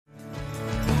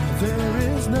There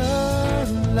is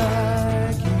none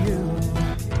like you.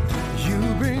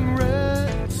 You bring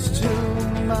rest to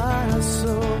my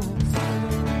soul.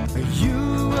 You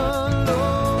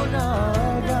alone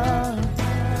are God,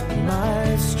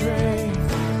 my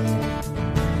strength.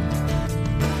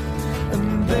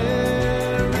 And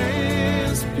there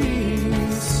is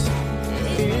peace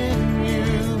in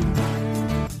you.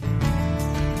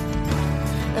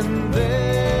 And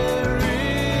there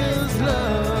is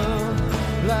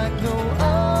love like no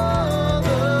other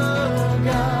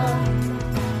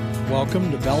God.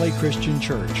 Welcome to Valley Christian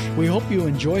Church. We hope you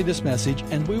enjoy this message,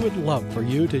 and we would love for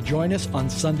you to join us on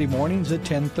Sunday mornings at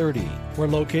 10:30. We're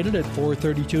located at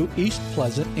 432 East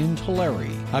Pleasant in Tulare.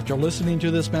 After listening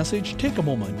to this message, take a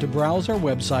moment to browse our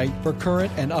website for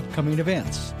current and upcoming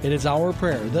events. It is our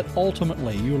prayer that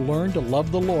ultimately you learn to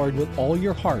love the Lord with all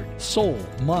your heart, soul,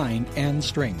 mind, and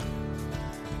strength.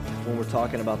 When we're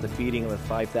talking about the feeding of the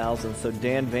 5,000, so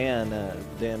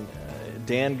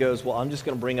Dan goes, well, I'm just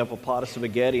going to bring up a pot of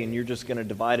spaghetti and you're just going to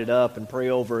divide it up and pray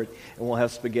over it and we'll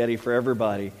have spaghetti for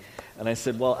everybody. And I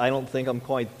said, well, I don't think I'm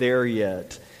quite there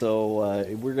yet. So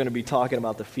we're going to be talking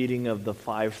about the feeding of the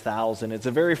 5,000. It's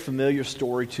a very familiar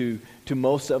story to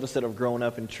most of us that have grown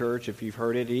up in church, if you've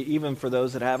heard it. Even for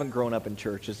those that haven't grown up in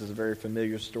church, this is a very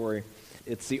familiar story.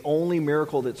 It's the only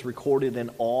miracle that's recorded in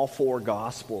all four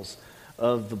Gospels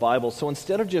of the Bible. So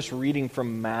instead of just reading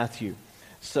from Matthew,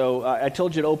 so I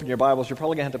told you to open your Bibles. You're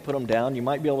probably going to have to put them down. You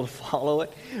might be able to follow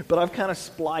it. But I've kind of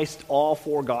spliced all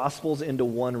four Gospels into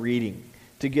one reading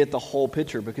to get the whole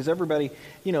picture. Because everybody,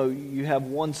 you have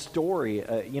one story.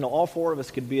 All four of us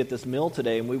could be at this meal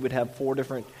today and we would have four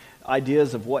different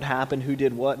ideas of what happened, who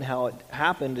did what, and how it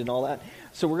happened and all that.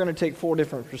 So we're going to take four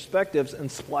different perspectives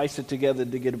and splice it together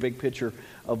to get a big picture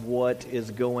of what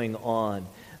is going on.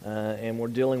 And we're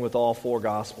dealing with all four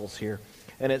Gospels here.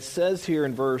 And it says here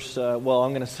in verse, I'm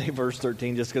going to say verse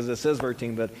 13 just because it says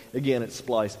 13, but again, it's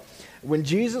spliced. When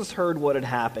Jesus heard what had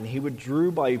happened, he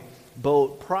withdrew by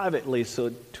boat privately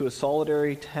to a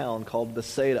solitary town called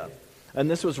Bethsaida. And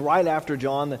this was right after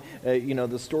John,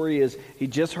 the story is he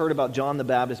just heard about John the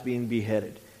Baptist being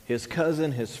beheaded. His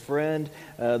cousin, his friend,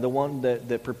 the one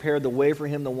that prepared the way for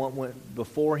him, the one went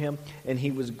before him, and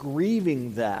he was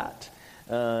grieving that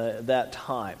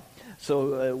time.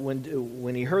 So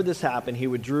when he heard this happen, he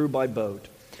withdrew by boat.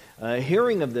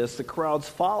 Hearing of this, the crowds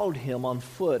followed him on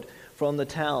foot from the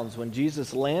towns. When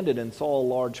Jesus landed and saw a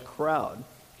large crowd,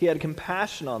 he had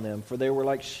compassion on them, for they were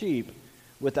like sheep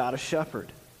without a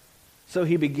shepherd. So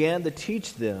he began to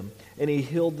teach them, and he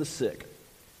healed the sick.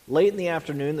 Late in the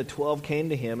afternoon, the 12 came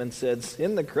to him and said,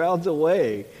 "Send the crowds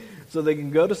away so they can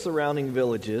go to surrounding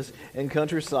villages and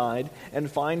countryside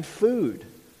and find food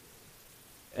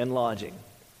and lodging,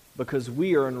 because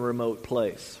we are in a remote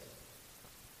place.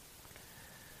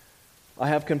 I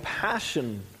have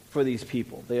compassion for these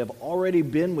people. They have already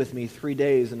been with me 3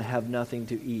 days and have nothing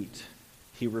to eat,"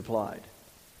 he replied.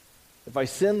 "If I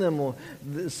send them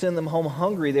home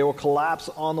hungry, they will collapse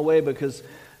on the way, because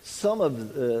some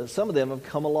of them have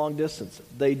come a long distance.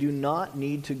 They do not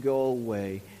need to go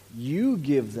away. You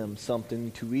give them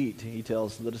something to eat," he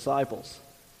tells the disciples.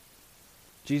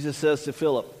 Jesus says to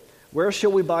Philip, "Where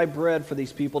shall we buy bread for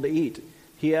these people to eat?"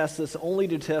 He asked this only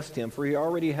to test him, for he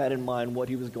already had in mind what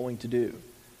he was going to do.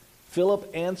 Philip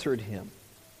answered him,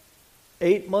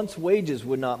 8 months' wages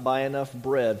would not buy enough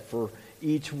bread for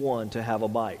each one to have a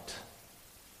bite."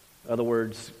 In other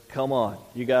words, come on,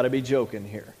 you got to be joking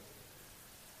here.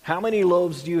 "How many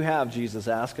loaves do you have?" Jesus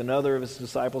asked. Another of his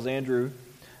disciples, Andrew,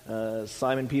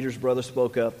 Simon Peter's brother,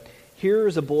 spoke up. "Here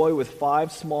is a boy with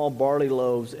 5 small barley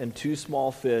loaves and 2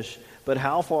 small fish. But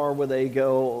how far will they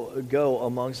go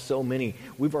amongst so many?"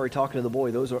 We've already talked to the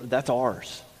boy. That's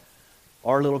ours.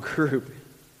 Our little group.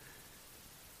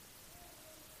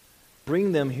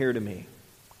 "Bring them here to me,"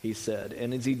 he said.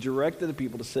 And as he directed the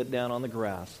people to sit down on the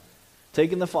grass,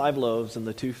 taking the 5 loaves and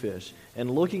the 2 fish, and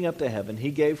looking up to heaven,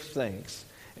 he gave thanks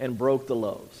and broke the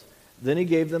loaves. Then he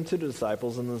gave them to the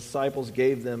disciples, and the disciples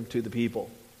gave them to the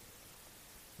people.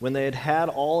 When they had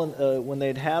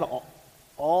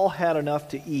all had enough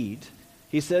to eat,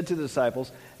 he said to the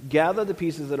disciples, "Gather the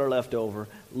pieces that are left over,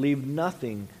 leave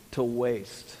nothing to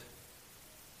waste."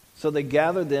 So they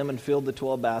gathered them and filled the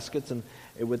 12 baskets and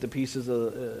with the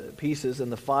pieces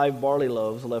and the 5 barley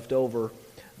loaves left over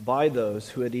by those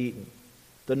who had eaten.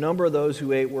 The number of those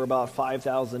who ate were about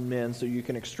 5,000 men, so you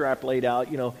can extrapolate out,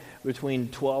 between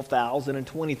 12,000 and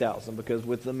 20,000, because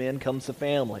with the men comes the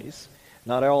families.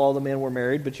 Not all the men were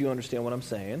married, but you understand what I'm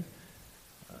saying.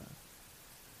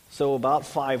 So about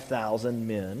 5,000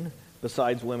 men,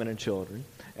 besides women and children.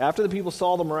 After the people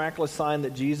saw the miraculous sign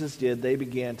that Jesus did, they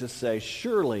began to say,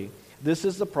 "Surely This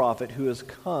is the prophet who has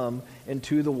come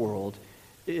into the world.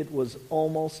 It was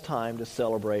almost time to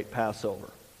celebrate Passover.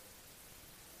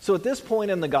 So at this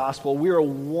point in the gospel, we are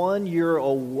 1 year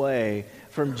away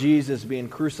from Jesus being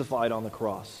crucified on the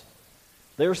cross.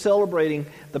 They're celebrating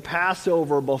the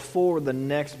Passover before the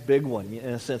next big one, in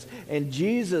a sense. And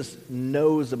Jesus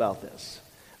knows about this.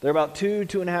 They're about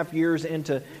 2.5 years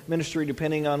into ministry,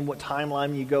 depending on what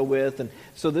timeline you go with. And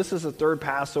so this is the third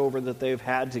Passover that they've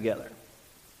had together.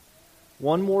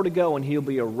 One more to go, and he'll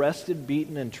be arrested,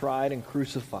 beaten, and tried, and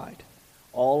crucified,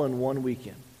 all in one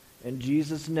weekend. And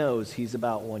Jesus knows he's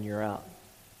about 1 year out.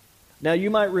 Now,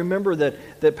 you might remember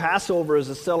that Passover is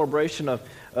a celebration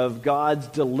of God's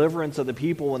deliverance of the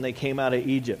people when they came out of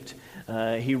Egypt.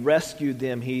 He rescued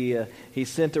them. He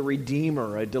sent a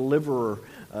redeemer, a deliverer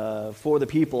for the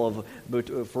people,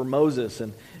 for Moses.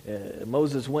 And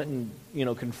Moses went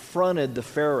and confronted the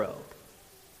Pharaoh.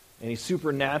 And he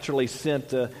supernaturally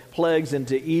sent plagues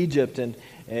into Egypt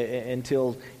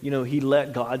until he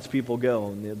let God's people go.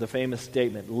 And the famous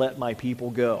statement, "Let my people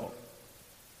go."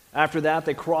 After that,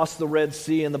 they crossed the Red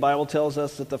Sea, and the Bible tells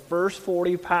us that the first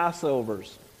 40 Passovers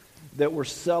that were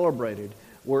celebrated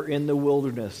were in the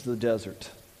wilderness, the desert.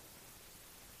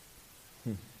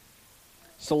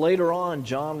 So later on,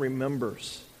 John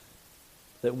remembers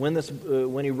that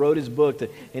when he wrote his book,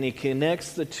 and he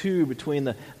connects the two between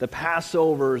the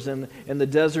Passovers and the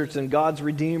deserts and God's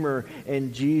Redeemer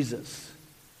and Jesus.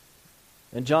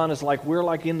 And John is like, we're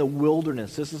like in the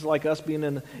wilderness. This is like us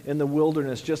being in the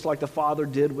wilderness, just like the Father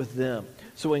did with them.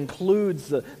 So it includes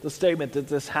the statement that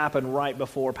this happened right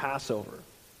before Passover.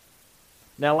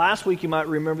 Now, last week you might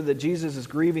remember that Jesus is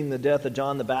grieving the death of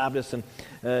John the Baptist, and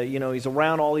he's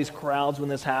around all these crowds when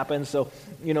this happens. So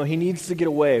he needs to get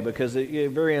away because it's a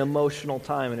very emotional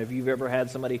time. And if you've ever had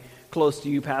somebody close to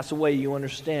you pass away, you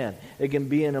understand it can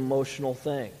be an emotional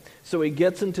thing. So he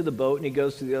gets into the boat and he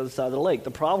goes to the other side of the lake. The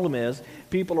problem is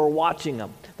people are watching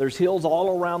him. There's hills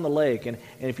all around the lake, and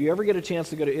if you ever get a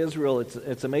chance to go to Israel,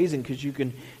 it's amazing because you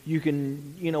can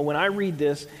when I read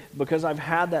this, because I've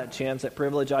had that chance, that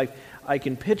privilege, I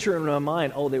can picture in my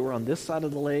mind, they were on this side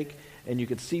of the lake, and you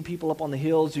could see people up on the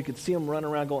hills. You could see them running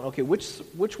around going, okay,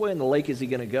 which way in the lake is he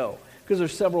going to go? Because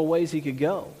there's several ways he could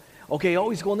go. Okay,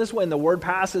 he's going this way, and the word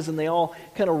passes, and they all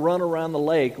kind of run around the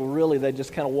lake. Well, really, they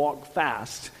just kind of walk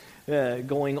fast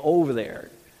going over there.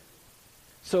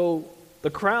 So the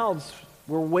crowds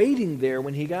were waiting there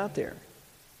when he got there.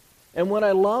 And what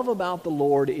I love about the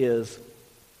Lord is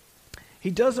he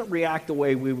doesn't react the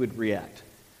way we would react.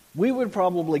 We would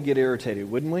probably get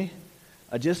irritated, wouldn't we?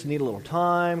 I just need a little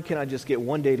time. Can I just get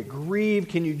one day to grieve?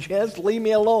 Can you just leave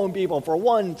me alone, people, for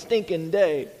one stinking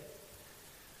day?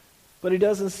 But he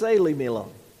doesn't say, leave me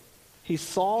alone. He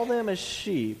saw them as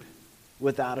sheep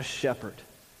without a shepherd.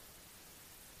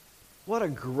 What a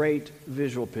great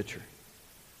visual picture.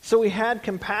 So he had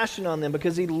compassion on them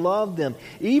because he loved them,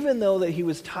 even though that he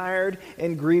was tired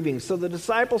and grieving. So the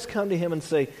disciples come to him and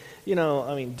say,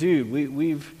 dude,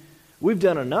 we've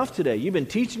done enough today. You've been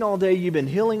teaching all day. You've been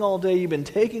healing all day. You've been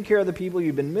taking care of the people.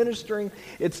 You've been ministering.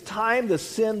 It's time to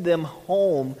send them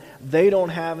home. They don't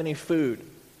have any food.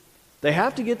 They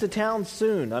have to get to town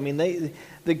soon.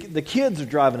 The kids are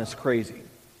driving us crazy.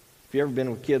 If you've ever been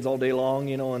with kids all day long,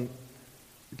 and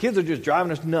the kids are just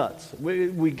driving us nuts.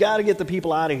 We got to get the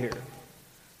people out of here.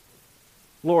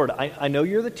 Lord, I know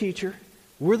you're the teacher.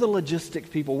 We're the logistics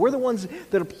people. We're the ones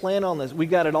that are planning on this. We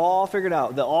got it all figured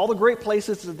out. All the great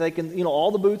places that they can,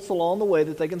 all the booths along the way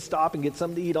that they can stop and get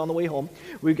something to eat on the way home.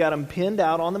 We've got them pinned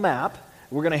out on the map.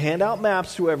 We're going to hand out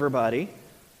maps to everybody.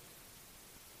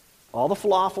 All the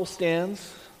falafel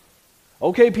stands.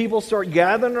 Okay, people start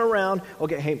gathering around.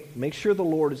 Okay, hey, make sure the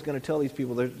Lord is going to tell these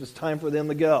people it's time for them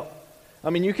to go.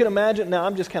 You can imagine, now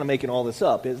I'm just kind of making all this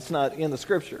up. It's not in the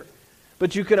scripture.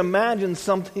 But you can imagine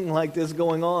something like this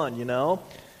going on,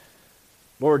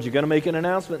 Lord, you're going to make an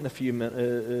announcement in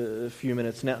a few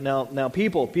minutes. Now,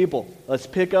 people, let's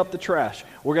pick up the trash.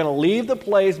 We're going to leave the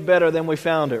place better than we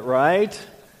found it, right?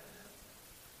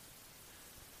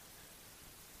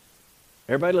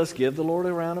 Everybody, let's give the Lord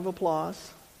a round of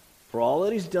applause for all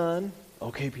that he's done.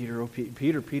 Okay,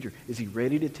 Peter, is he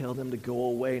ready to tell them to go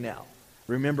away now?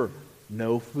 Remember,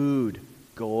 no food.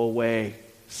 Go away.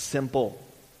 Simple.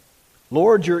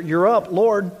 Lord, you're up.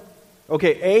 Lord.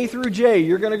 Okay, A through J,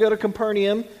 you're going to go to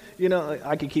Capernaum.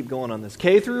 I could keep going on this.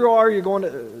 K through R, you're going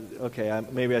to... Okay,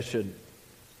 maybe I shouldn't.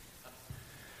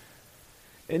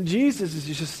 And Jesus is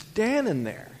just standing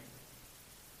there.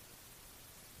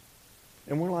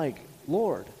 And we're like,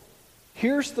 Lord,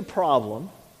 here's the problem.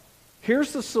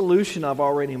 Here's the solution I've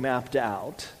already mapped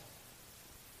out.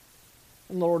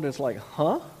 And the Lord is like,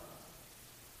 huh?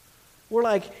 We're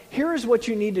like, here's what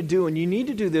you need to do, and you need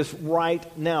to do this right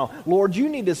now. Lord, you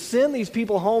need to send these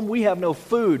people home. We have no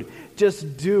food.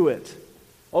 Just do it.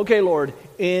 Okay, Lord,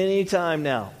 anytime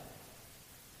now.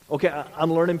 Okay,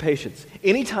 I'm learning patience.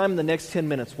 Anytime in the next 10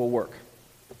 minutes will work.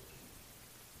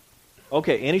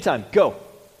 Okay, anytime. Go.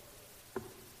 Have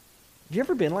you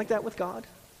ever been like that with God?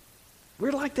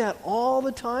 We're like that all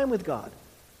the time with God.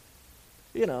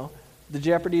 You know, the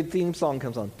Jeopardy theme song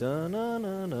comes on.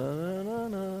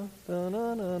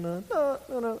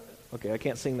 Okay, I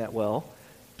can't sing that well.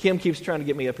 Kim keeps trying to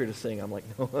get me up here to sing. I'm like,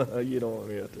 no, you don't want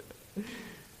me up there.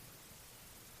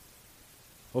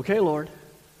 Okay, Lord,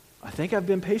 I think I've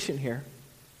been patient here.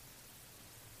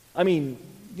 I mean,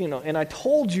 you know, and I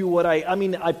told you what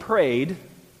I prayed.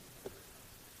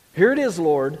 Here it is,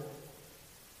 Lord.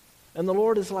 And the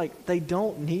Lord is like, they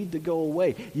don't need to go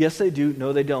away. Yes, they do.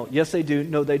 No, they don't. Yes, they do.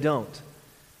 No, they don't.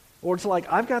 Or it's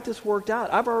like, I've got this worked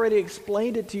out. I've already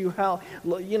explained it to you how,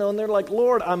 you know, and they're like,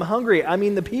 Lord, I'm hungry. I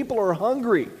mean, the people are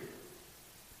hungry.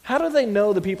 How do they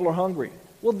know the people are hungry?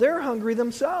 Well, they're hungry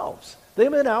themselves. They've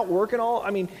been out working all, I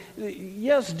mean,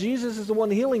 yes, Jesus is the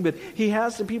one healing, but he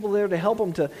has the people there to help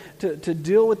him to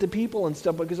deal with the people and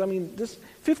stuff. Because, I mean, this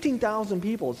 15,000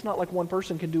 people, it's not like one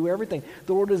person can do everything.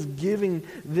 The Lord is giving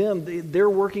them, they're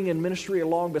working in ministry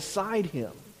along beside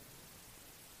him.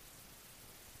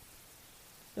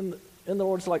 And the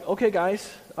Lord's like, okay, guys,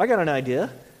 I got an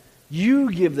idea.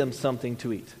 You give them something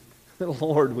to eat.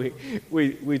 Lord,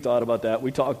 we thought about that.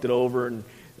 We talked it over, and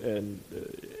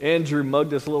Andrew mugged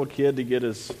this little kid to get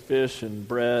his fish and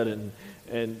bread,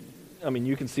 and I mean,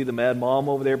 you can see the mad mom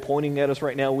over there pointing at us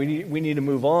right now. We need to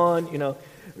move on. You know,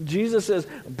 Jesus says,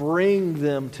 bring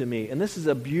them to me. And this is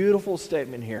a beautiful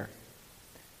statement here.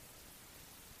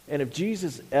 And if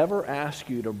Jesus ever asks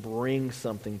you to bring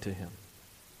something to him,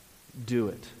 do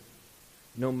it.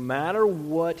 No matter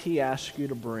what he asks you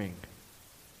to bring,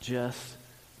 just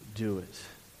do it.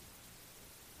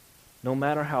 No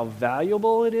matter how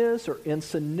valuable it is or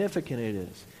insignificant it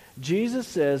is. Jesus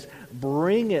says,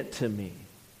 bring it to me.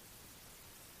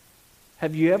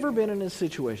 Have you ever been in a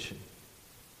situation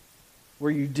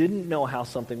where you didn't know how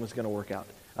something was going to work out?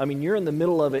 I mean, you're in the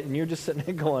middle of it and you're just sitting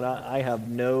there going, I have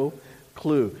no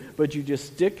clue. But you just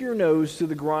stick your nose to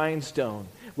the grindstone,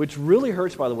 which really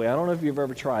hurts, by the way. I don't know if you've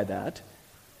ever tried that.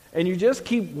 And you just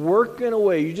keep working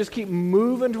away. You just keep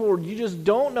moving toward. You just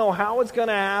don't know how it's going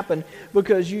to happen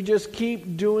because you just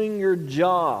keep doing your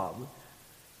job.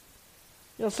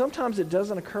 You know, sometimes it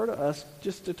doesn't occur to us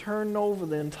just to turn over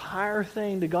the entire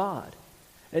thing to God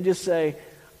and just say,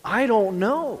 I don't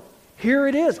know. Here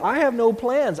it is. I have no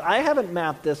plans. I haven't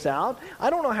mapped this out. I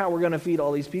don't know how we're going to feed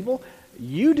all these people.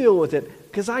 You deal with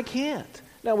it because I can't.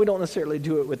 Now, we don't necessarily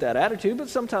do it with that attitude, but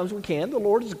sometimes we can. The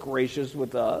Lord is gracious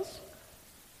with us.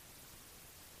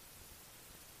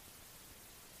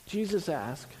 Jesus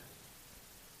asked,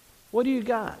 what do you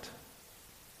got?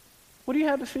 What do you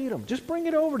have to feed them? Just bring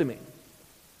it over to me.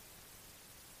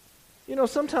 You know,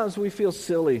 sometimes we feel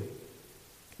silly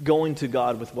going to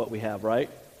God with what we have, right?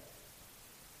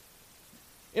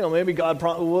 You know, maybe God,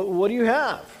 what do you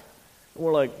have? And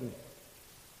we're like,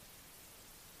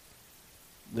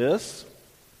 this.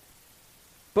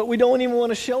 But we don't even want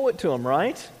to show it to him,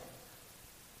 right?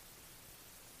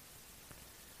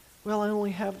 Well, I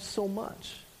only have so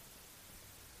much.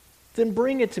 Then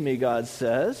bring it to me, God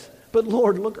says. But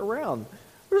Lord, look around.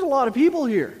 There's a lot of people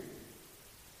here.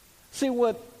 See,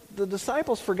 what the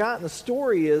disciples forgot in the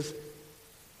story is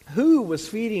who was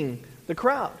feeding the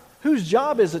crowd. Whose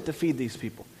job is it to feed these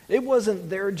people? It wasn't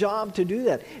their job to do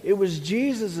that. It was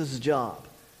Jesus' job.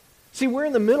 See, we're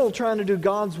in the middle trying to do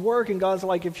God's work, and God's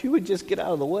like, if you would just get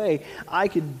out of the way, I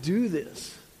could do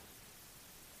this.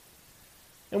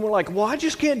 And we're like, well, I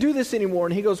just can't do this anymore.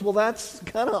 And he goes, well, that's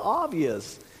kind of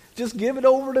obvious. Just give it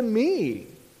over to me.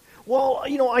 Well,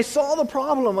 you know, I saw the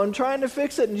problem. I'm trying to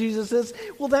fix it. And Jesus says,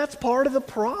 well, that's part of the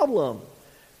problem.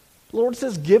 The Lord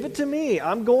says, give it to me.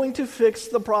 I'm going to fix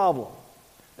the problem.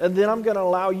 And then I'm going to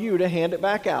allow you to hand it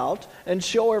back out and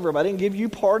show everybody and give you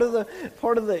part of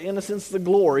the innocence, the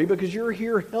glory, because you're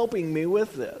here helping me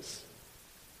with this.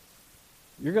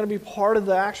 You're going to be part of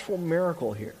the actual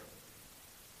miracle here.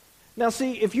 Now,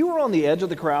 see, if you were on the edge of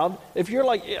the crowd, if you're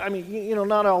like, I mean, you know,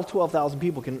 not all 12,000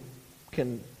 people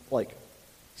can like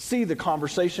see the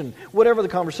conversation, whatever the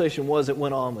conversation was that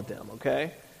went on with them,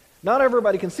 okay? Not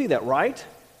everybody can see that, right?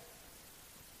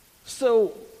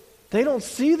 So they don't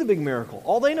see the big miracle.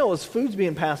 All they know is food's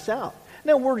being passed out.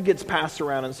 Now, word gets passed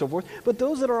around and so forth, but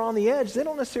those that are on the edge, they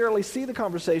don't necessarily see the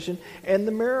conversation and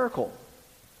the miracle.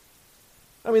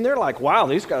 I mean, they're like, wow,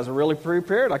 these guys are really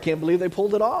prepared. I can't believe they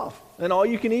pulled it off. An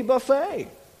all-you-can-eat buffet.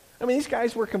 I mean, these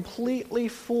guys were completely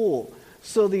full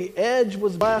So the edge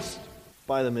was blessed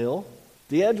by the meal.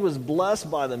 The edge was blessed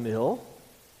by the meal.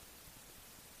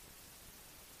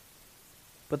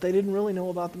 But they didn't really know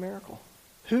about the miracle.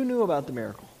 Who knew about the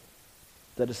miracle?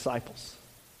 The disciples.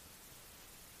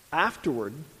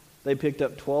 Afterward, they picked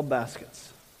up 12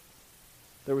 baskets.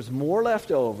 There was more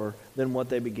left over than what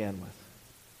they began with.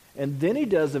 And then he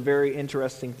does a very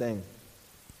interesting thing.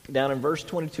 Down in verse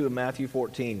 22 of Matthew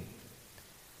 14,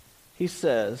 he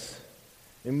says,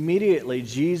 immediately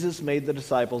Jesus made the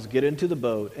disciples get into the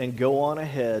boat and go on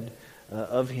ahead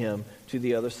of him to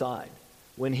the other side.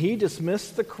 When he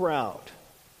dismissed the crowd,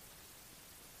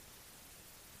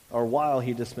 or while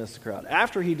he dismissed the crowd,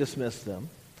 after he dismissed them,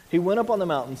 he went up on the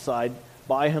mountainside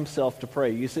by himself to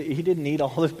pray. You see, he didn't need all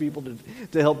those people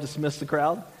to help dismiss the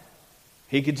crowd.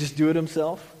 He could just do it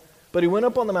himself. But he went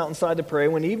up on the mountainside to pray.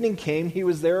 When evening came, he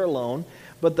was there alone,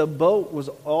 but the boat was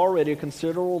already a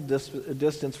considerable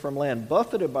distance from land,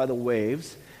 buffeted by the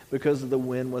waves because the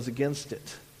wind was against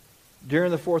it.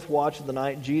 During the fourth watch of the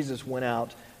night, Jesus went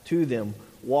out to them,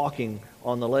 walking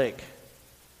on the lake.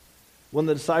 When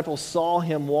the disciples saw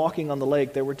him walking on the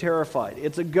lake, they were terrified.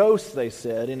 "It's a ghost," they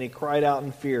said, and they cried out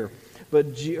in fear.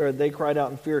 But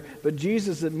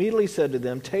Jesus immediately said to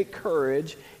them, "Take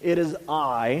courage, it is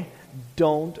I,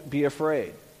 don't be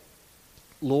afraid."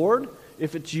 "Lord,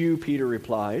 if it's you," Peter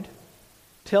replied,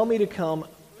 "tell me to come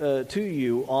to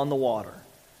you on the water."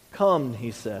 "Come,"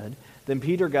 he said. Then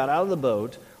Peter got out of the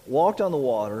boat, walked on the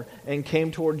water, and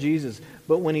came toward Jesus.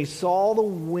 But when he saw the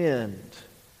wind,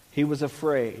 he was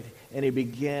afraid, and he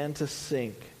began to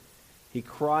sink. He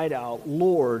cried out,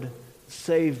 "Lord,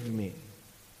 save me."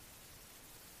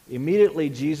 Immediately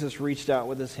Jesus reached out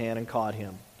with his hand and caught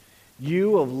him.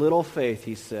 "You of little faith,"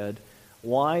 he said,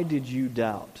 "why did you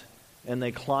doubt?" And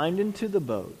they climbed into the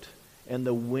boat, and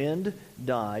the wind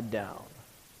died down.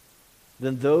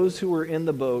 Then those who were in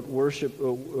the boat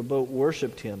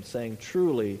worshipped him, saying,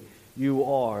 "Truly, you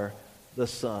are the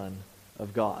Son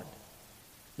of God."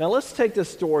 Now let's take this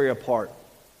story apart.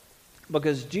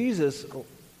 Because Jesus,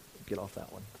 get off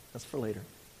that one. That's for later.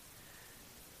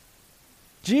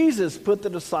 Jesus put the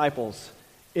disciples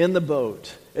in the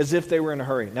boat as if they were in a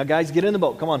hurry. Now, guys, get in the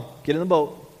boat. Come on, get in the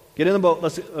boat. Get in the boat.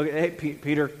 Okay, hey,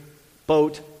 Peter,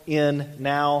 boat in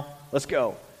now. Let's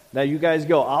go. Now, you guys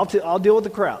go. I'll deal with the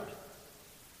crowd.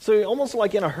 So, almost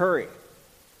like in a hurry.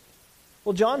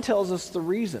 Well, John tells us the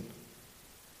reason.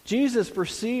 Jesus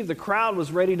perceived the crowd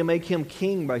was ready to make him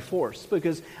king by force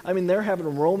because, they're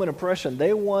having Roman oppression.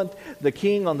 They want the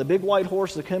king on the big white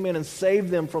horse to come in and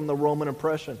save them from the Roman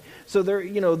oppression. So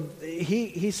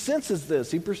he senses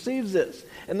this. He perceives this.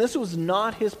 And this was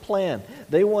not his plan.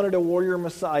 They wanted a warrior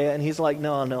Messiah, and he's like,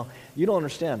 no, you don't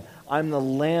understand. I'm the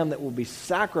lamb that will be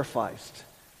sacrificed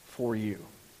for you.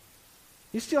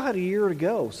 He still had a year to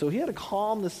go, so he had to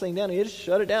calm this thing down. He had to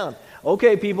shut it down.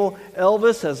 Okay, people,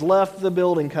 Elvis has left the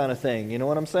building kind of thing. You know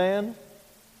what I'm saying?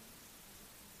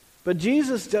 But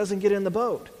Jesus doesn't get in the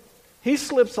boat. He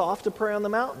slips off to pray on the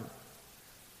mountain.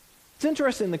 It's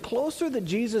interesting. The closer that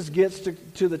Jesus gets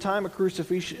to the time of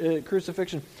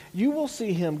crucifixion, you will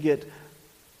see him get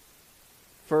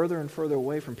further and further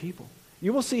away from people.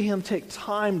 You will see him take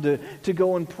time to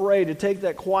go and pray, to take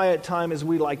that quiet time, as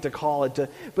we like to call it,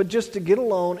 but just to get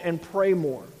alone and pray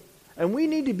more. And we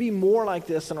need to be more like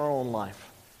this in our own life.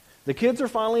 The kids are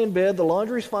finally in bed, the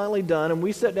laundry's finally done, and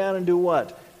we sit down and do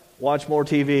what? Watch more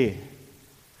TV.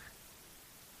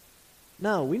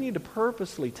 No, we need to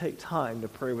purposely take time to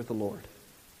pray with the Lord.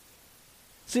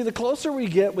 See, the closer we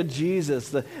get with Jesus,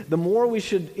 the more we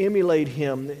should emulate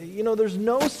him. There's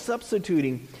no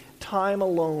substituting time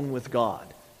alone with God.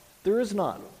 There is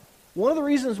not. One of the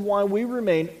reasons why we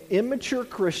remain immature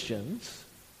Christians,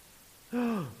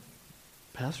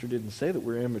 Pastor didn't say that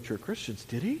we're immature Christians,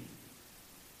 did he?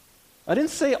 I didn't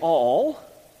say all,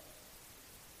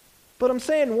 but I'm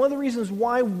saying one of the reasons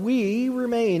why we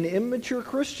remain immature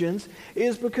Christians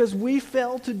is because we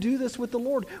fail to do this with the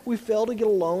Lord. We fail to get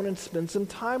alone and spend some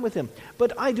time with him.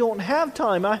 But I don't have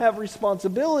time. I have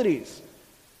responsibilities.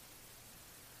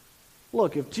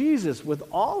 Look, if Jesus, with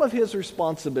all of his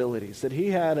responsibilities that he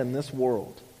had in this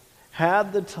world,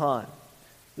 had the time,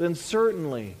 then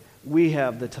certainly we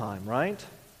have the time, right?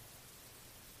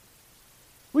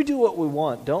 We do what we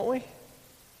want, don't we? If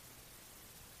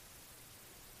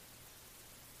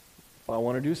I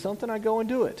want to do something, I go and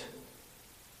do it.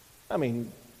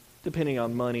 Depending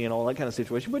on money and all that kind of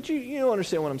situation, but you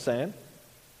understand what I'm saying.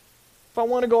 If I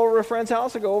want to go over to a friend's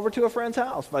house, I go over to a friend's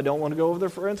house. If I don't want to go over to a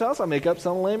friend's house, I make up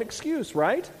some lame excuse,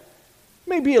 right? It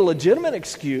may be a legitimate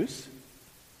excuse.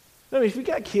 If you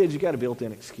got kids, you got a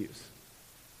built-in excuse.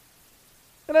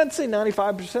 And I'd say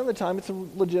 95% of the time it's a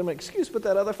legitimate excuse, but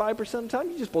that other 5% of the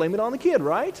time you just blame it on the kid,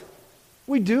 right?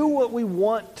 We do what we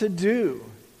want to do.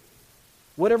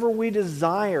 Whatever we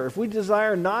desire. If we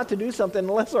desire not to do something,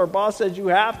 unless our boss says you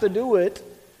have to do it,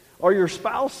 or your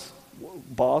spouse,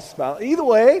 either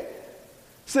way,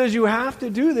 says you have to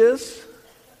do this,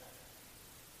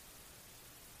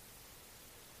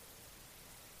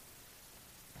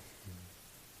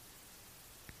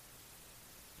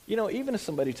 you know, even if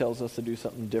somebody tells us to do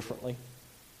something differently,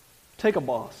 take a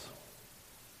boss.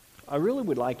 I really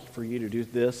would like for you to do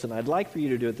this, and I'd like for you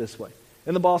to do it this way.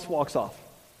 And the boss walks off.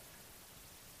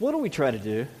 What do we try to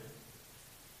do?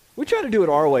 We try to do it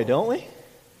our way, don't we?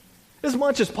 As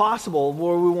much as possible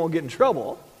where we won't get in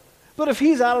trouble. But if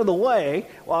he's out of the way,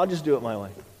 well, I'll just do it my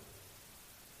way.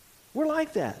 We're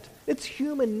like that. It's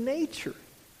human nature.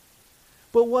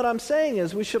 But what I'm saying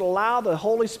is we should allow the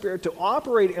Holy Spirit to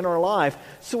operate in our life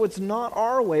so it's not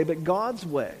our way but God's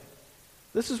way.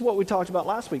 This is what we talked about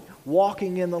last week,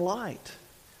 walking in the light.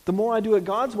 The more I do it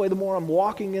God's way, the more I'm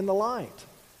walking in the light.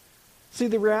 See,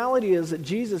 the reality is that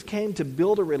Jesus came to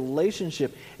build a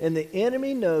relationship, and the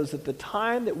enemy knows that the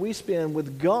time that we spend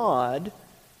with God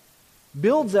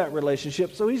builds that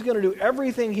relationship, so he's going to do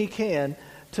everything he can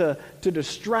to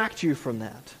distract you from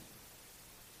that.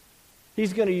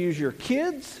 He's going to use your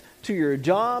kids, to your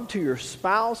job, to your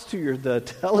spouse, to the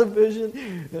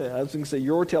television. I was going to say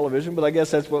your television, but I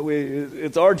guess that's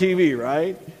it's our TV,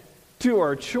 right? To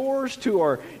our chores,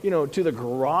 to the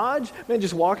garage. Man,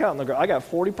 just walk out in the garage. I got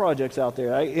 40 projects out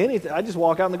there. I just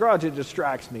walk out in the garage, it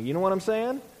distracts me. You know what I'm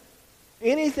saying?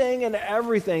 Anything and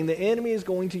everything the enemy is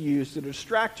going to use to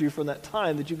distract you from that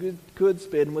time that you could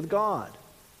spend with God.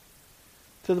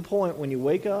 To the point when you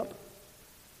wake up,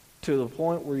 to the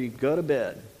point where you go to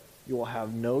bed, you will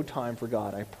have no time for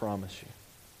God, I promise you.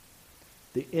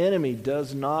 The enemy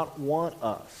does not want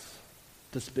us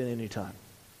to spend any time.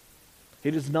 He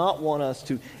does not want us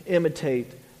to imitate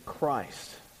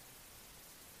Christ.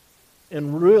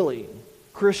 And really,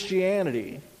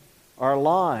 Christianity, our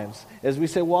lives, as we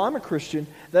say, well, I'm a Christian,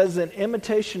 that is an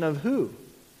imitation of who?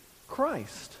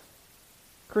 Christ.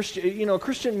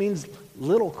 Christian means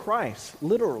little Christ,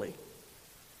 literally.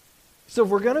 So if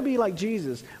we're going to be like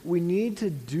Jesus, we need to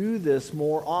do this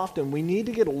more often. We need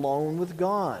to get alone with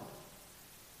God.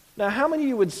 Now, how many of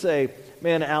you would say,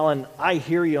 man, Alan, I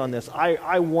hear you on this.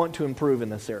 I want to improve in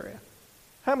this area.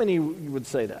 How many of you would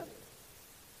say that?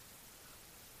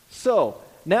 So,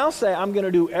 now say, I'm going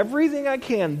to do everything I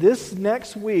can this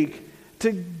next week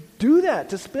to do that,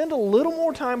 to spend a little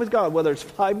more time with God, whether it's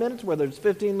 5 minutes, whether it's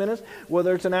 15 minutes,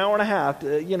 whether it's an hour and a half,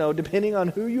 depending on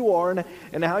who you are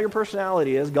and how your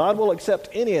personality is. God will accept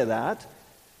any of that.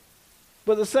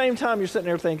 But at the same time, you're sitting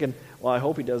there thinking, well, I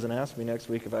hope he doesn't ask me next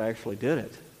week if I actually did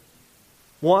it.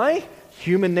 Why?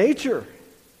 Human nature.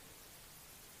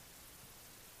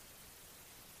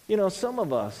 Some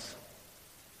of us,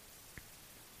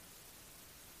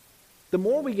 the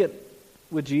more we get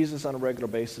with Jesus on a regular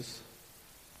basis,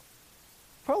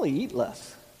 probably eat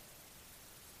less.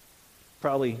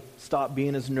 Probably stop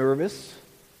being as nervous.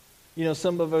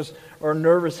 Some of us, our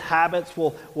nervous habits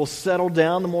will settle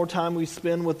down the more time we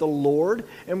spend with the Lord,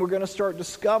 and we're going to start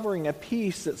discovering a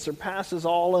peace that surpasses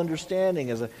all understanding,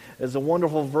 as a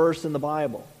wonderful verse in the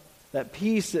Bible. That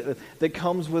peace that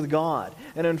comes with God.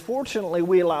 And unfortunately,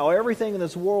 we allow everything in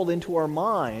this world into our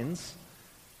minds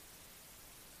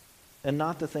and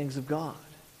not the things of God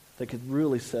that could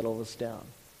really settle us down.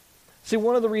 See,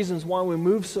 one of the reasons why we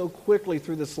move so quickly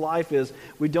through this life is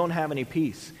we don't have any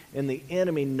peace. And the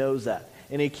enemy knows that.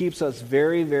 And he keeps us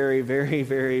very, very, very,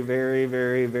 very, very,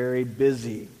 very, very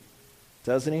busy.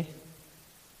 Doesn't he?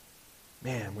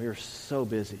 Man, we are so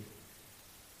busy.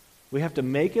 We have to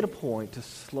make it a point to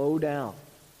slow down.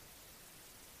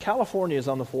 California is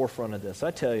on the forefront of this, I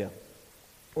tell you.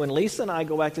 When Lisa and I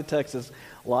go back to Texas,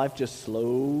 life just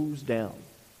slows down.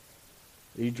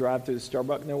 You drive through the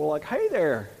Starbucks and we're like, hey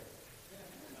there.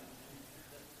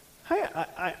 Hey,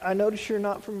 I noticed you're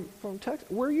not from Texas.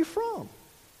 Where are you from?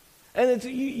 And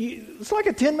it's like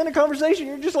a 10-minute conversation.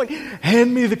 You're just like,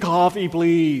 hand me the coffee,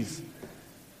 please.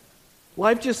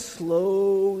 Life just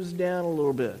slows down a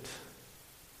little bit.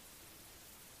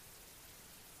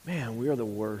 Man, we are the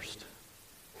worst.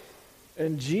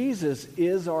 And Jesus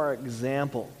is our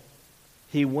example.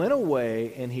 He went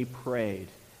away and he prayed.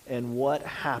 And what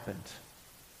happened?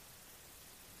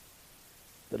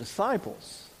 The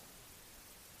disciples,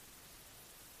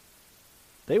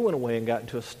 they went away and got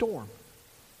into a storm.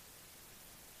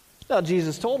 Now,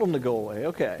 Jesus told them to go away,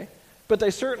 okay. But they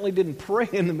certainly didn't pray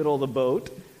in the middle of the boat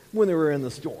when they were in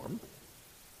the storm.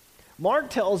 Mark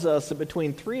tells us that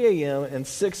between 3 a.m. and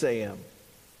 6 a.m.,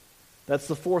 That's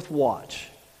the fourth watch.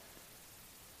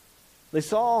 They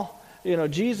saw,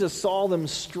 Jesus saw them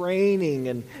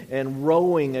straining and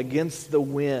rowing against the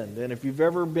wind. And if you've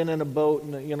ever been in a boat,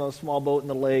 a small boat in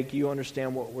the lake, you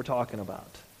understand what we're talking about.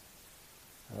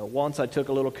 Once I took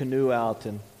a little canoe out,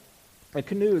 and a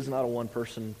canoe is not a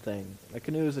one-person thing. A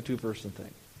canoe is a two-person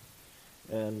thing.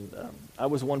 And I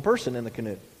was one person in the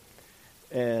canoe.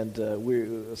 And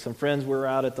some friends were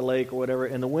out at the lake or whatever,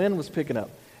 and the wind was picking up.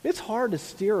 It's hard to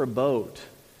steer a boat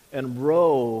and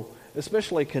row,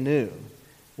 especially a canoe,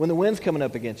 when the wind's coming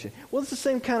up against you. Well, it's the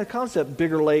same kind of concept.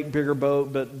 Bigger lake, bigger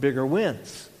boat, but bigger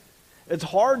winds. It's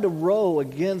hard to row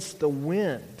against the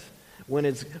wind when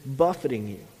it's buffeting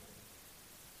you.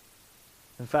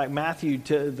 In fact, Matthew,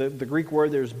 the Greek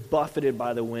word there is buffeted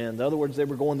by the wind. In other words, they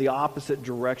were going the opposite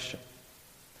direction.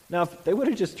 Now, if they would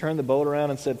have just turned the boat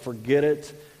around and said, forget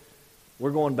it,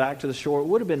 we're going back to the shore, it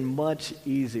would have been much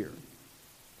easier.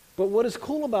 But what is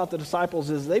cool about the disciples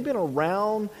is they've been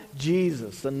around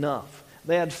Jesus enough.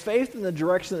 They had faith in the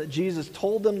direction that Jesus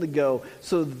told them to go,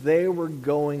 so they were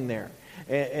going there.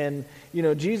 And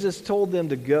Jesus told them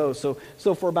to go. So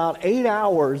for about 8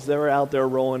 hours, they were out there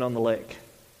rowing on the lake.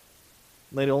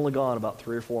 They'd only gone about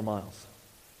 3 or 4 miles.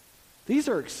 These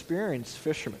are experienced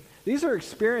fishermen. These are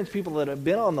experienced people that have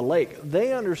been on the lake.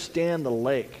 They understand the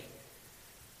lake.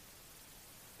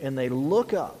 And they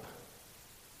look up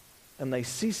and they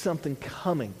see something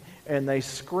coming and they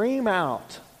scream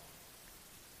out,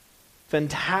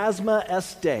 "Phantasma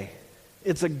est."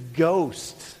 It's a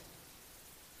ghost.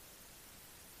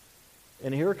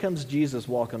 And here comes Jesus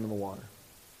walking in the water.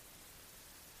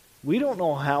 We don't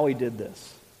know how he did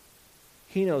this.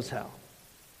 He knows how,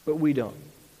 but we don't.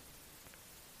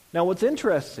 Now, what's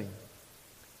interesting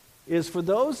is for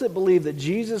those that believe that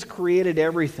Jesus created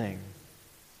everything,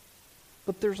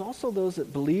 but there's also those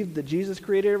that believe that Jesus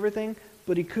created everything,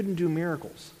 but he couldn't do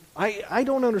miracles. I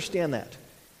don't understand that.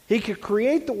 He could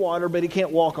create the water, but he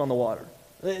can't walk on the water.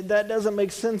 That doesn't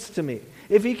make sense to me.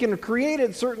 If he can create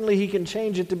it, certainly he can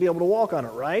change it to be able to walk on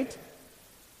it, right?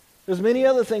 There's many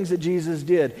other things that Jesus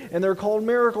did, and they're called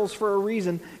miracles for a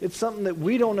reason. It's something that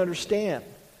we don't understand.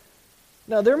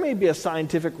 Now, there may be a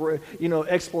scientific,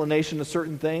 explanation to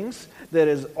certain things that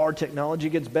as our technology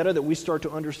gets better, that we start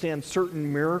to understand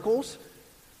certain miracles,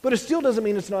 but it still doesn't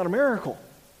mean it's not a miracle.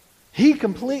 He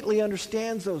completely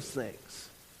understands those things.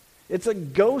 It's a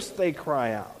ghost, they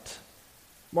cry out.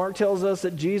 Mark tells us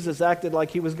that Jesus acted like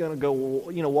he was going to go,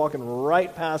 walking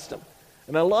right past them.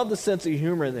 And I love the sense of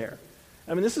humor there.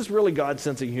 I mean, this is really God's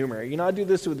sense of humor. I do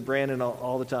this with Brandon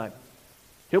all the time.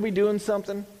 He'll be doing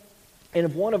something, and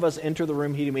if one of us enter the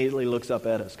room, he immediately looks up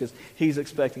at us because he's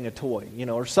expecting a toy,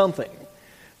 or something,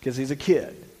 because he's a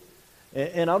kid.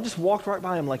 And I'll just walk right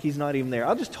by him like he's not even there.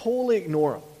 I'll just totally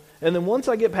ignore him. And then once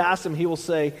I get past him, he will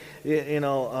say,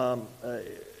 well,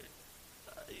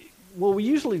 we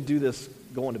usually do this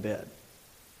going to bed.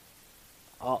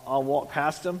 I'll walk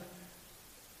past him,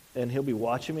 and he'll be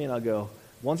watching me, and I'll go,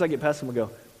 once I get past him, I'll go,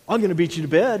 I'm going to beat you to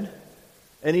bed.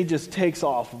 And he just takes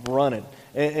off running.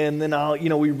 And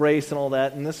then we race and all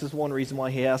that. And this is one reason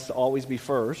why he has to always be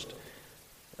first.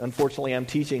 Unfortunately, I'm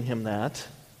teaching him that.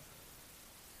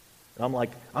 I'm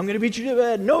like, I'm going to beat you to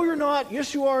bed. No, you're not.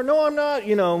 Yes, you are. No, I'm not.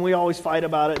 And we always fight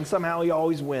about it. And somehow he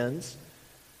always wins.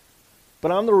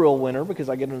 But I'm the real winner because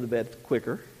I get him to bed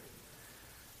quicker.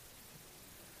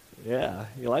 Yeah,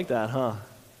 you like that, huh?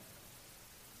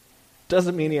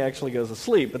 Doesn't mean he actually goes to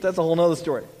sleep, but that's a whole other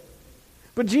story.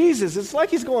 But Jesus, it's like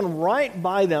he's going right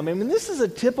by them. I mean, this is a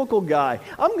typical guy.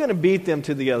 I'm going to beat them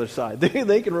to the other side.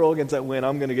 They can roll against that wind.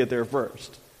 I'm going to get there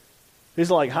first. He's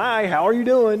like, hi, how are you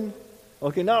doing?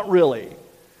 Okay, not really.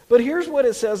 But here's what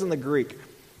it says in the Greek.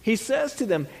 He says to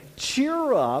them,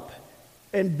 cheer up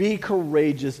and be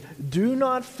courageous. Do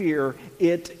not fear.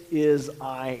 It is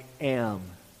I am.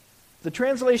 The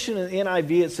translation in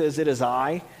NIV, it says it is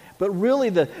I. But really,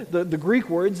 the Greek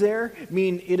words there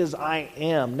mean it is I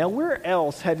am. Now, where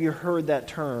else have you heard that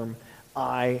term,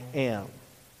 I am?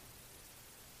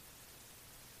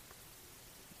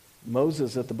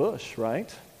 Moses at the bush,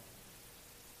 right?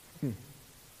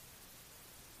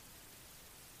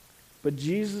 But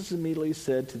Jesus immediately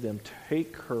said to them,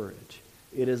 take courage.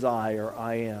 It is I, or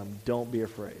I am. Don't be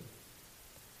afraid.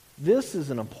 This is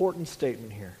an important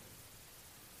statement here.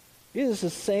 It is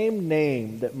the same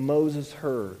name that Moses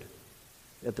heard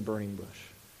at the burning bush.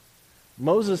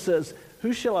 Moses says,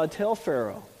 who shall I tell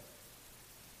Pharaoh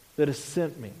that has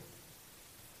sent me?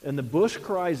 And the bush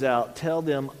cries out, tell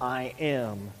them I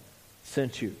am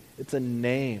sent you. It's a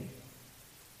name.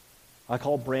 I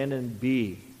call Brandon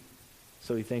B.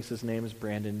 So he thinks his name is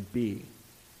Brandon B.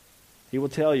 He will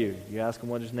tell you. You ask him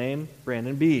what his name?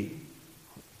 Brandon B.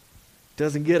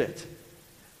 Doesn't get it.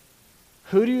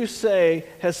 Who do you say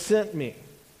has sent me?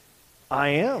 I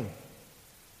am.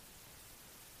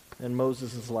 And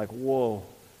Moses is like, whoa,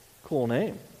 cool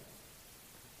name.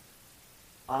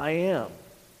 I am.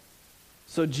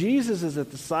 So Jesus is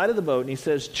at the side of the boat and he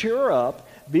says, cheer up,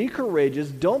 be courageous,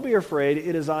 don't be afraid,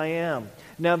 it is I am.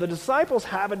 Now the disciples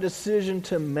have a decision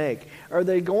to make. Are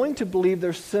they going to believe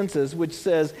their senses, which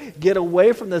says, get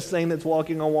away from this thing that's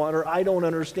walking on water, I don't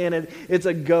understand it, it's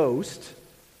a ghost?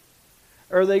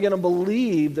 Or are they going to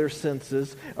believe their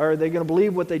senses? Or are they going to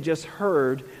believe what they just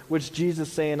heard, which Jesus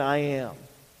is saying, I am?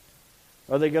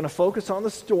 Are they going to focus on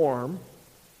the storm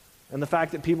and the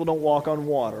fact that people don't walk on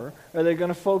water? Are they going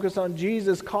to focus on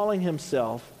Jesus calling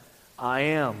himself, I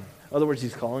am? In other words,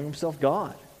 he's calling himself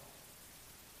God.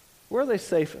 Where are they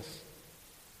safest?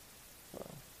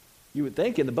 You would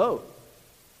think in the boat.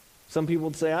 Some people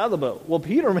would say out of the boat. Well,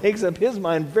 Peter makes up his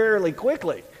mind fairly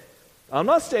quickly. I'm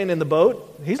not staying in the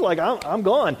boat. He's like, I'm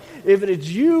gone. If it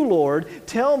is you, Lord,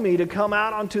 tell me to come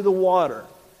out onto the water.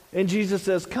 And Jesus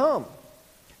says, come.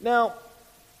 Now,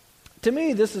 to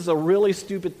me, this is a really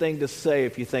stupid thing to say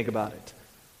if you think about it.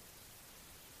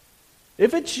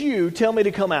 If it's you, tell me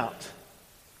to come out.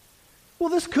 Well,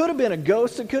 this could have been a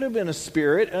ghost. It could have been a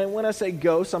spirit. And when I say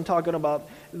ghost, I'm talking about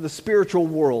the spiritual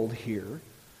world here.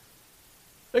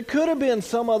 It could have been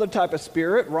some other type of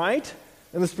spirit, right?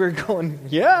 And the spirit going,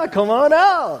 yeah, come on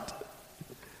out.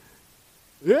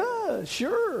 Yeah,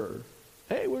 sure.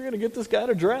 Hey, we're going to get this guy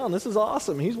to drown. This is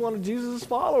awesome. He's one of Jesus'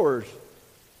 followers.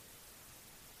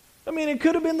 I mean, it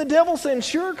could have been the devil saying,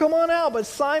 sure, come on out. But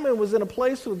Simon was in a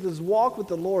place with his walk with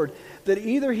the Lord that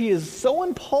either he is so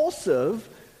impulsive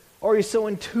or he's so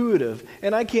intuitive.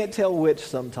 And I can't tell which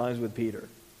sometimes with Peter.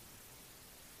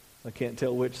 I can't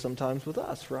tell which sometimes with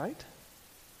us, right?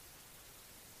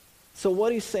 So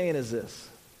what he's saying is this.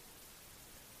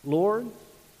 Lord,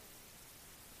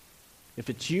 if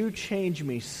it's you, change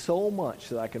me so much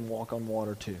that I can walk on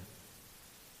water too.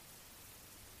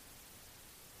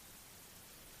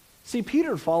 See,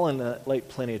 Peter had fallen in that lake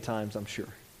plenty of times, I'm sure.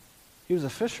 He was a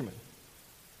fisherman.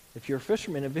 If you're a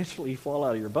fisherman, eventually you fall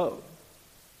out of your boat.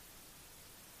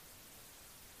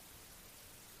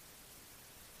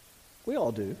 We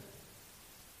all do.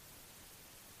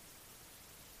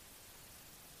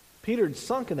 Peter had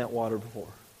sunk in that water before.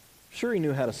 Sure, he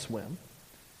knew how to swim,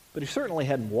 but he certainly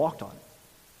hadn't walked on it.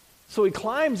 So he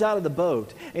climbs out of the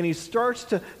boat and he starts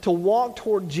to walk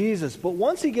toward Jesus. But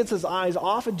once he gets his eyes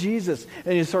off of Jesus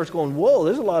and he starts going, whoa,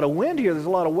 there's a lot of wind here, there's a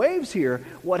lot of waves here,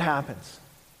 what happens?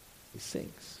 He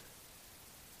sinks.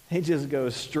 He just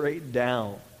goes straight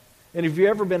down. And if you've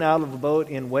ever been out of a boat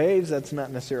in waves, that's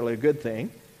not necessarily a good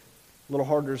thing. A little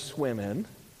harder to swim in.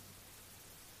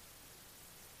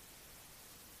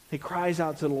 He cries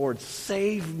out to the Lord,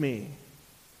 save me.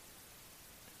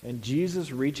 And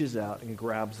Jesus reaches out and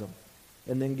grabs him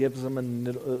and then gives him a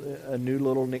new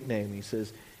little nickname. He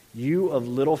says, you of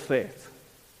little faith.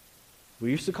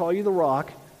 We used to call you the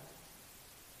Rock.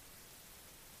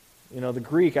 You know, the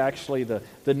Greek actually, the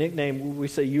nickname, we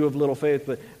say you of little faith,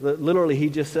 but literally he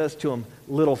just says to him,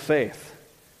 little faith.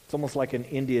 It's almost like an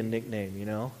Indian nickname, you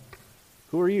know.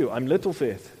 Who are you? I'm little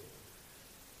faith.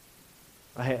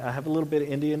 I have a little bit of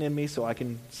Indian in me, so I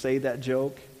can say that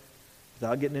joke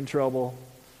without getting in trouble.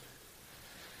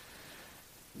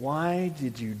 Why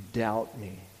did you doubt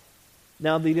me?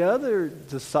 Now, the other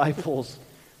disciples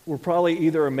were probably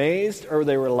either amazed or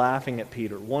they were laughing at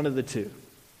Peter, one of the two.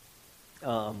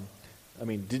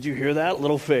 Did you hear that?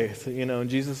 Little faith. You know, and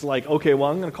Jesus is like, okay, well,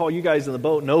 I'm going to call you guys in the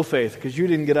boat no faith because you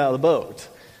didn't get out of the boat.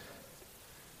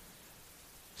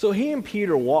 So he and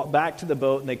Peter walk back to the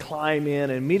boat and they climb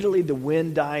in, and immediately the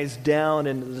wind dies down,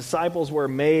 and the disciples were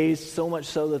amazed, so much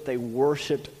so that they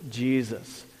worshiped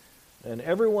Jesus. And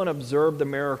everyone observed the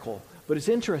miracle. But it's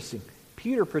interesting.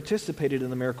 Peter participated in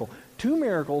the miracle. 2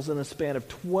 miracles in the span of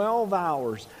 12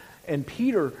 hours, and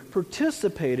Peter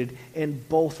participated in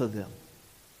both of them.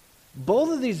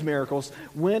 Both of these miracles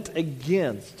went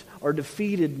against or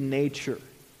defeated nature.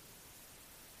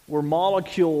 Where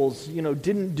molecules,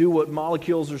 didn't do what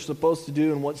molecules are supposed to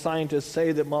do and what scientists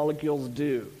say that molecules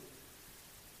do.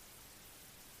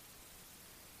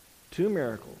 2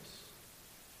 miracles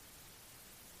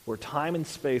where time and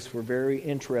space were very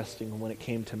interesting when it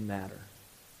came to matter.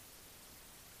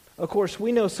 Of course,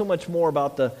 we know so much more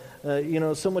about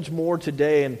so much more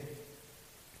today,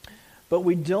 but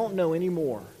we don't know any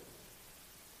more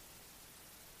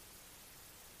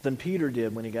than Peter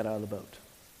did when he got out of the boat.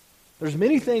 There's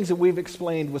many things that we've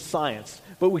explained with science,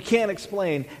 but we can't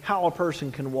explain how a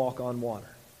person can walk on water.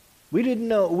 We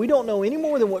don't know any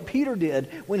more than what Peter did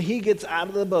when he gets out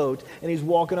of the boat and he's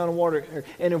walking on water.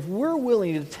 And if we're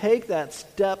willing to take that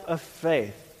step of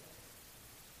faith,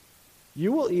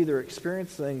 you will either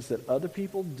experience things that other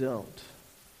people don't.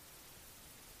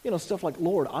 Stuff like,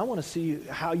 Lord, I want to see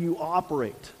how you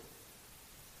operate.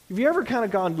 Have you ever kind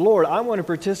of gone, Lord, I want to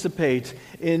participate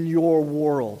in your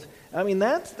world? I mean,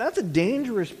 that's a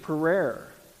dangerous prayer.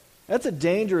 That's a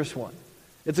dangerous one.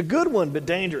 It's a good one, but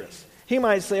dangerous. He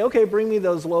might say, okay, bring me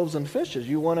those loaves and fishes.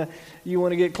 You want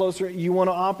to get closer? You want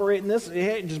to operate in this?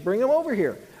 Hey, just bring them over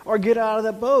here. Or get out of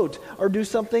that boat. Or do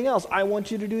something else. I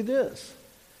want you to do this.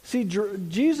 See,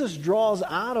 Jesus draws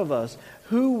out of us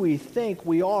who we think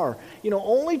we are.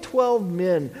 Only 12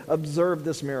 men observed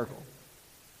this miracle.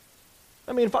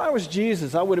 I mean, if I was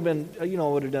Jesus, I would have been, I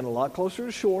would have done a lot closer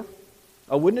to shore.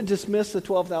 I wouldn't have dismissed the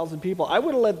 12,000 people. I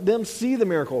would have let them see the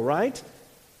miracle, right?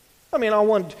 I mean, I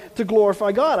want to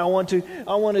glorify God. I want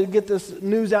to get this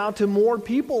news out to more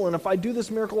people. And if I do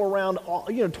this miracle around,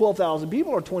 12,000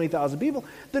 people or 20,000 people,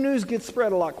 the news gets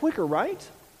spread a lot quicker, right?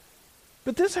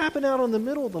 But this happened out in the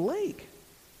middle of the lake.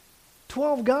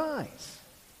 12 guys.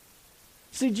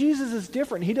 See, Jesus is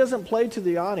different. He doesn't play to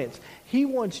the audience. He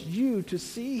wants you to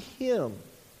see him.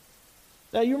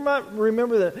 Now, you might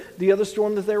remember the other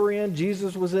storm that they were in.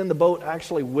 Jesus was in the boat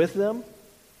actually with them.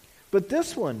 But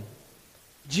this one,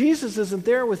 Jesus isn't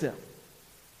there with them.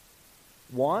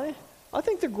 Why? I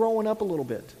think they're growing up a little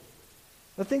bit.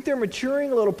 I think they're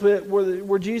maturing a little bit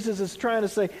where Jesus is trying to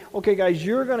say, okay, guys,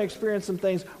 you're going to experience some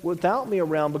things without me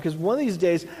around because one of these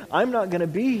days I'm not going to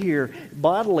be here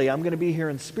bodily. I'm going to be here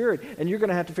in spirit, and you're going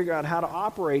to have to figure out how to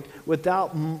operate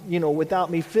without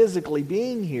me physically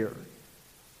being here,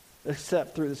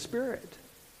 except through the Spirit.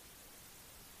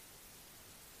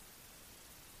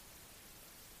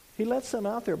 He lets them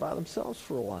out there by themselves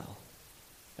for a while.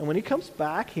 And when he comes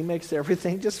back, he makes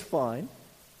everything just fine.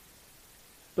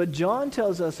 But John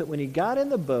tells us that when he got in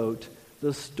the boat,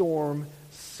 the storm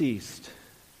ceased.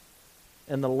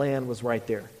 And the land was right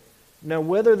there. Now,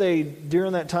 whether they,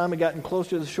 during that time, had gotten close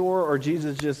to the shore or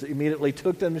Jesus just immediately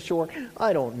took them to shore,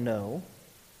 I don't know.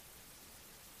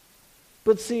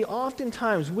 But see,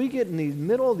 oftentimes we get in the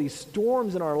middle of these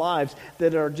storms in our lives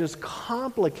that are just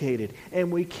complicated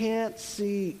and we can't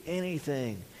see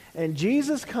anything. And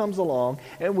Jesus comes along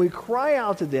and we cry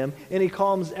out to them and he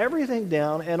calms everything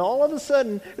down and all of a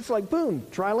sudden it's like, boom,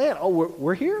 dry land. Oh,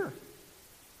 we're here.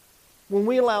 When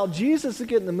we allow Jesus to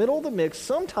get in the middle of the mix,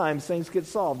 sometimes things get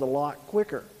solved a lot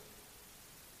quicker.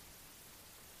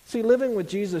 See, living with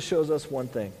Jesus shows us one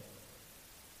thing.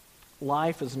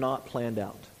 Life is not planned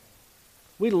out.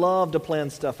 We love to plan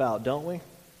stuff out, don't we?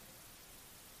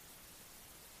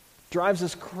 Drives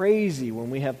us crazy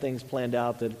when we have things planned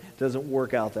out that doesn't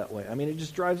work out that way. I mean, it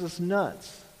just drives us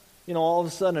nuts. All of a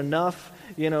sudden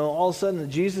all of a sudden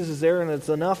Jesus is there and it's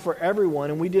enough for everyone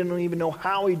and we didn't even know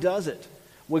how he does it.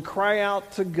 We cry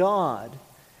out to God.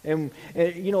 And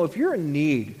if you're in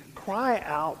need, cry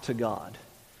out to God.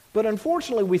 But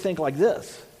unfortunately, we think like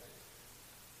this.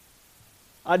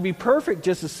 I'd be perfect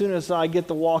just as soon as I get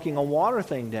the walking on water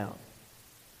thing down.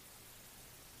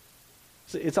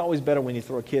 It's always better when you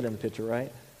throw a kid in the picture,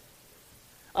 right?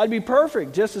 I'd be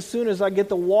perfect just as soon as I get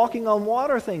the walking on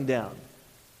water thing down.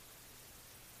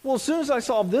 Well, as soon as I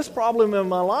solve this problem in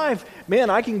my life, man,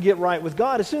 I can get right with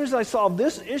God. As soon as I solve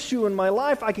this issue in my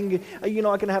life, I can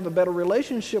have a better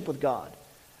relationship with God.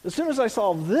 As soon as I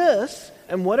solve this,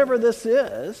 and whatever this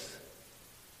is,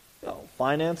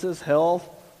 finances, health,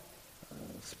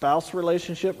 spouse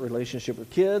relationship with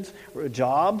kids, or a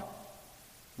job,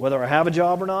 whether I have a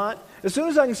job or not. As soon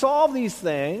as I can solve these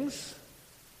things,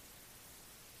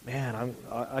 man,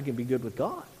 I can be good with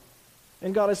God.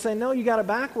 And God is saying, no, you got it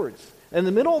backwards. In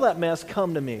the middle of that mess,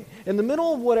 come to me. In the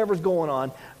middle of whatever's going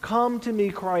on, come to me,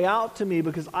 cry out to me,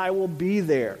 because I will be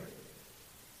there.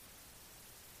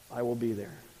 I will be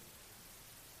there.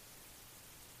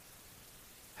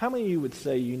 How many of you would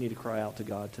say you need to cry out to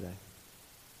God today?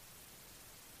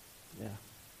 Yeah,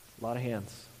 a lot of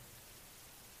hands.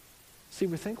 See,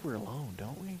 we think we're alone,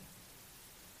 don't we?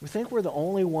 We think we're the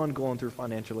only one going through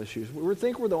financial issues. We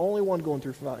think we're the only one going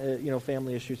through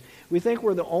family issues. We think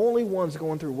we're the only ones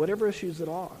going through whatever issues that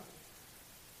are.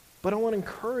 But I want to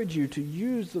encourage you to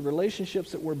use the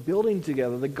relationships that we're building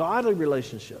together, the godly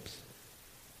relationships,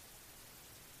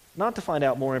 not to find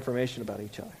out more information about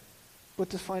each other,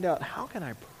 but to find out, how can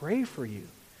I pray for you?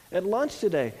 At lunch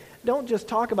today, don't just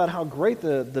talk about how great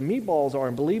the meatballs are,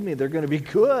 and believe me, they're going to be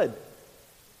good.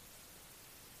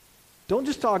 Don't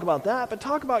just talk about that, but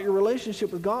talk about your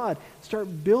relationship with God.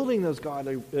 Start building those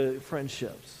godly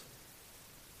friendships.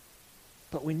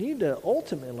 But we need to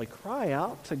ultimately cry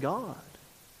out to God.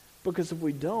 Because if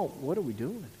we don't, what are we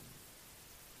doing?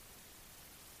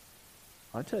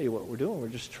 I tell you what we're doing. We're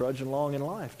just trudging along in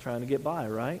life, trying to get by,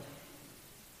 right?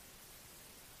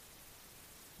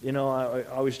 You know, I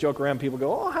always joke around. People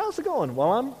go, "Oh, how's it going?"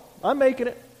 Well, I'm making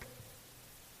it.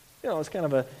 You know, it's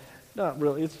kind of not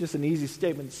really. It's just an easy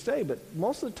statement to say, but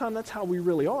most of the time, that's how we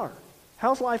really are.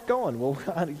 How's life going? Well,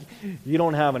 God, you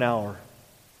don't have an hour.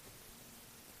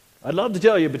 I'd love to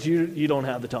tell you, but you don't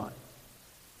have the time.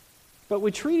 But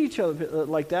we treat each other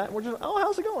like that, and we're just, "Oh,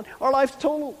 how's it going?" Our life's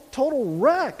total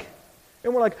wreck,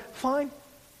 and we're like, "Fine.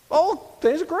 Oh,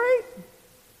 things are great."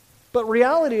 But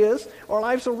reality is, our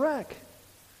life's a wreck.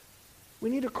 We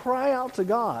need to cry out to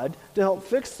God to help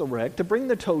fix the wreck, to bring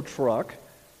the tow truck. It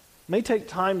may take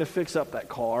time to fix up that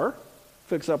car,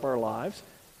 fix up our lives.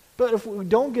 But if we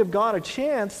don't give God a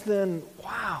chance, then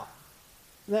wow.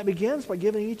 And that begins by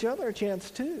giving each other a chance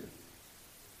too.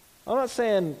 I'm not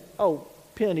saying,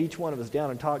 pin each one of us down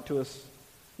and talk to us.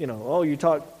 You know, you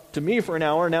talk to me for an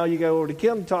hour, now you go over to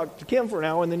Kim, talk to Kim for an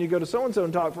hour, and then you go to so-and-so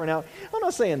and talk for an hour. I'm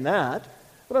not saying that.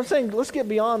 But I'm saying, let's get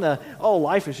beyond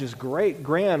life is just great,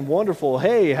 grand, wonderful,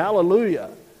 hey, hallelujah.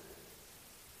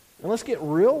 And let's get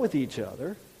real with each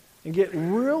other and get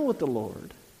real with the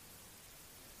Lord.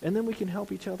 And then we can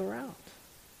help each other out.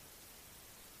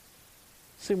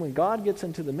 See, when God gets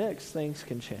into the mix, things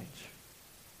can change.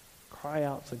 Cry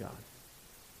out to God.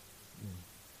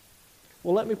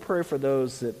 Well, let me pray for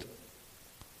those that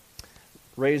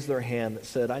raised their hand that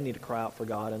said, "I need to cry out for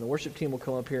God." And the worship team will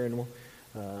come up here and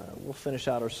we'll finish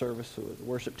out our service with the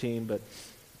worship team, but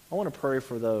I want to pray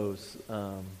for those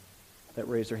that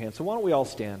raise their hands. So why don't we all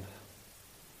stand?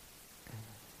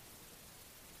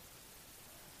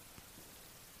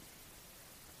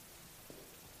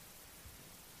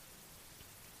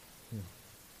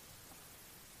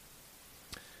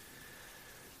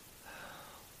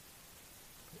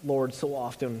 Lord, so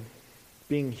often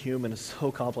being human is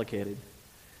so complicated.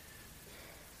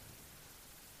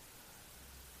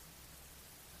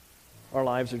 Our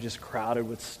lives are just crowded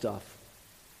with stuff.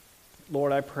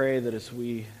 Lord, I pray that as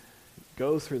we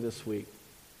go through this week,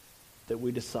 that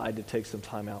we decide to take some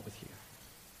time out with you.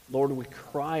 Lord, we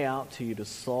cry out to you to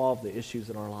solve the issues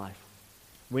in our life.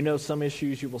 We know some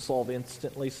issues you will solve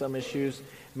instantly. Some issues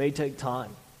may take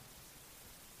time.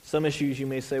 Some issues you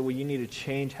may say, well, you need to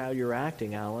change how you're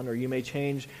acting, Alan, or you may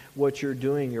change what you're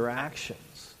doing, your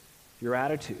actions, your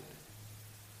attitude.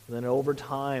 And then over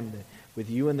time, with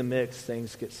you in the mix,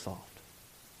 things get solved.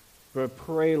 But I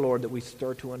pray, Lord, that we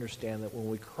start to understand that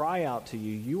when we cry out to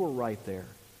you, you are right there.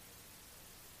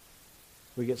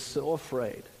 We get so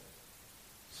afraid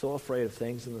of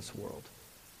things in this world.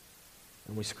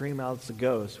 And we scream out as a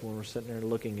ghost when we're sitting there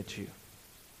looking at you.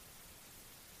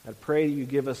 I pray that you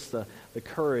give us the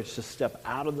courage to step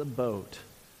out of the boat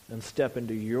and step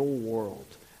into your world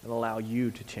and allow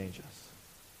you to change us.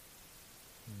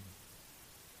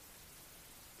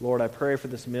 Lord, I pray for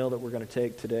this meal that we're going to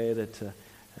take today, that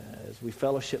as we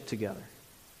fellowship together,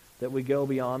 that we go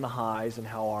beyond the highs and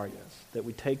how are yous, that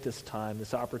we take this time,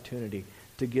 this opportunity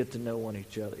to get to know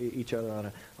each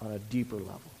other on a deeper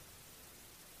level.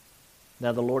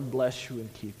 Now the Lord bless you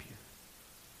and keep you.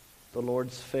 The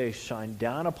Lord's face shine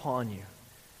down upon you.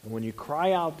 And when you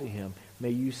cry out to him, may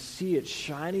you see it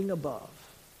shining above,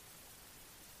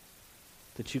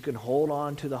 that you can hold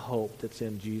on to the hope that's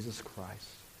in Jesus Christ.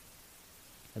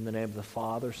 In the name of the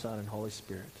Father, Son, and Holy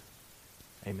Spirit.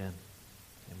 Amen.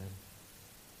 Amen.